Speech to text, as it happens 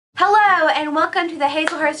Hello and welcome to the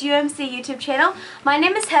Hazlehurst UMC YouTube channel. My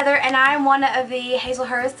name is Heather and I'm one of the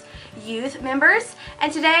Hazlehurst youth members.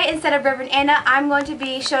 And today, instead of Reverend Anna, I'm going to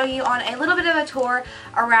be showing you on a little bit of a tour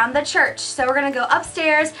around the church. So we're going to go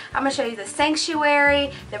upstairs. I'm going to show you the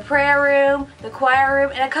sanctuary, the prayer room, the choir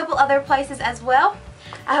room, and a couple other places as well.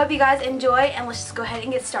 I hope you guys enjoy, and let's just go ahead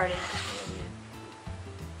and get started.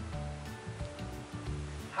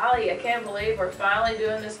 Holly, I can't believe we're finally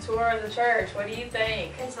doing this tour of the church. What do you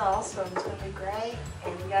think? It's awesome. It's going to be great.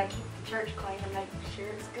 And we got to keep the church clean and make sure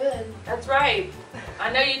it's good. That's right.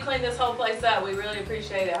 I know you cleaned this whole place up. We really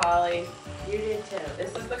appreciate it, Holly. You did too.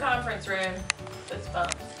 This is the conference room. It's fun.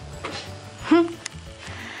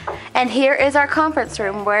 And here is our conference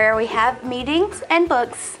room where we have meetings and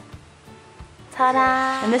books.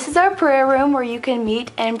 Ta-da! And this is our prayer room where you can meet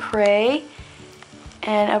and pray.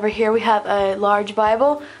 And over here we have a large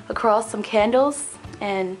Bible, across some candles,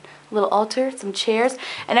 and a little altar, some chairs.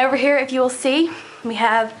 And over here, if you will see, we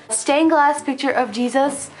have a stained glass picture of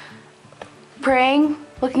Jesus praying,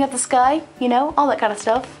 looking at the sky, you know, all that kind of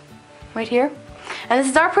stuff right here. And this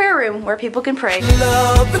is our prayer room where people can pray.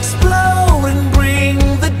 Love explode and bring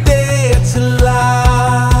the dead to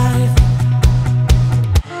life.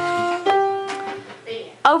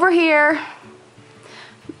 Over here,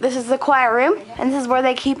 this is the choir room, and this is where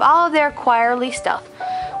they keep all of their choirly stuff.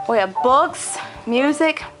 We have books,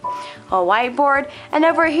 music, a whiteboard, and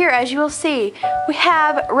over here, as you will see, we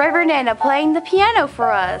have Reverend Anna playing the piano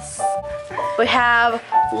for us. We have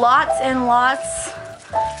lots and lots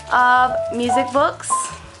of music books,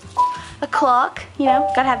 a clock, you know,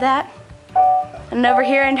 gotta have that. And over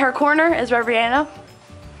here in her corner is Reverend Anna.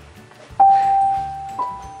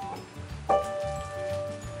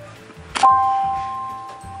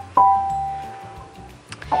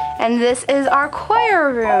 And this is our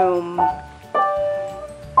choir room.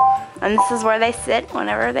 And this is where they sit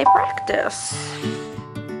whenever they practice.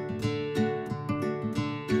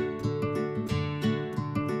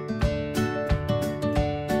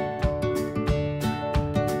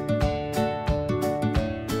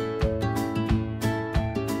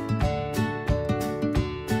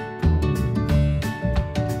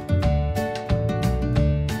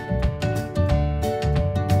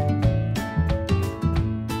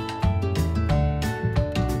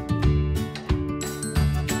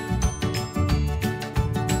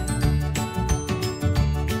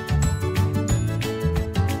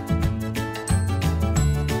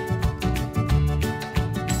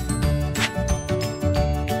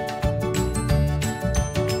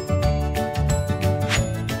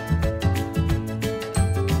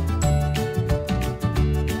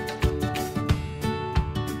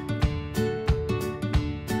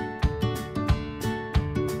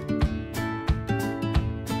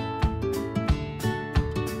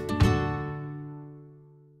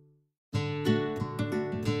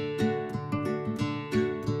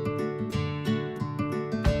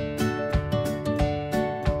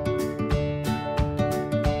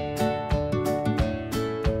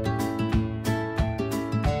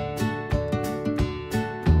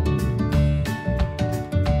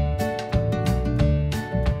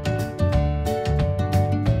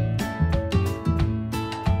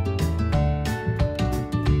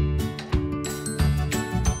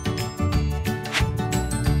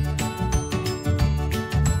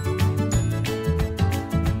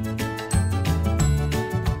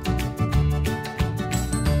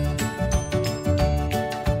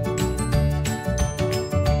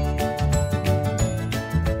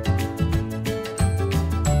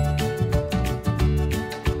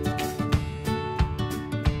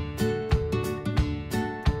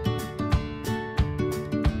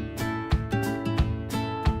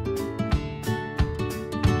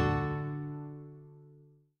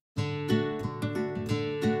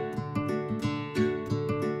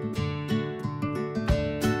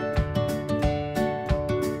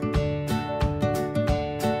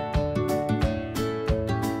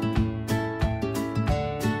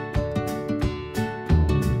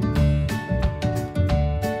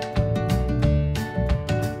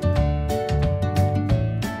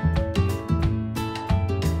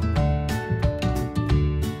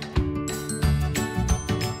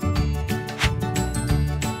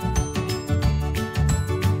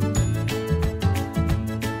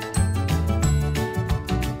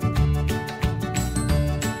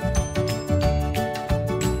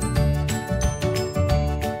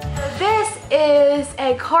 Is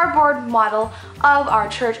a cardboard model of our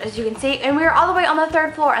church, as you can see, and we are all the way on the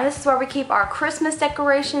 3rd floor, and this is where we keep our Christmas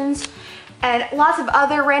decorations and lots of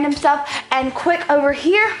other random stuff. And quick over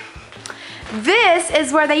here, This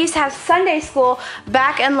is where they used to have Sunday school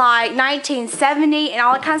back in like 1970 and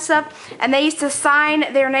all that kind of stuff. And they used to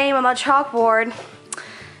sign their name on the chalkboard.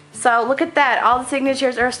 So look at that, all the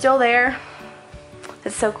signatures are still there.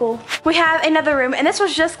 That's so cool. We have another room, and this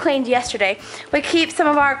was just cleaned yesterday. We keep some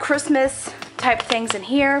of our Christmas type things in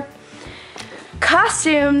here.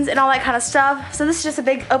 Costumes and all that kind of stuff. So this is just a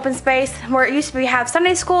big open space where it used to have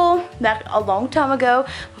Sunday school back a long time ago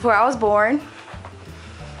before I was born.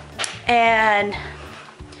 And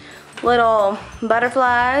little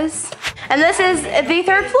butterflies. And this is the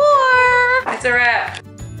third floor. It's a wrap.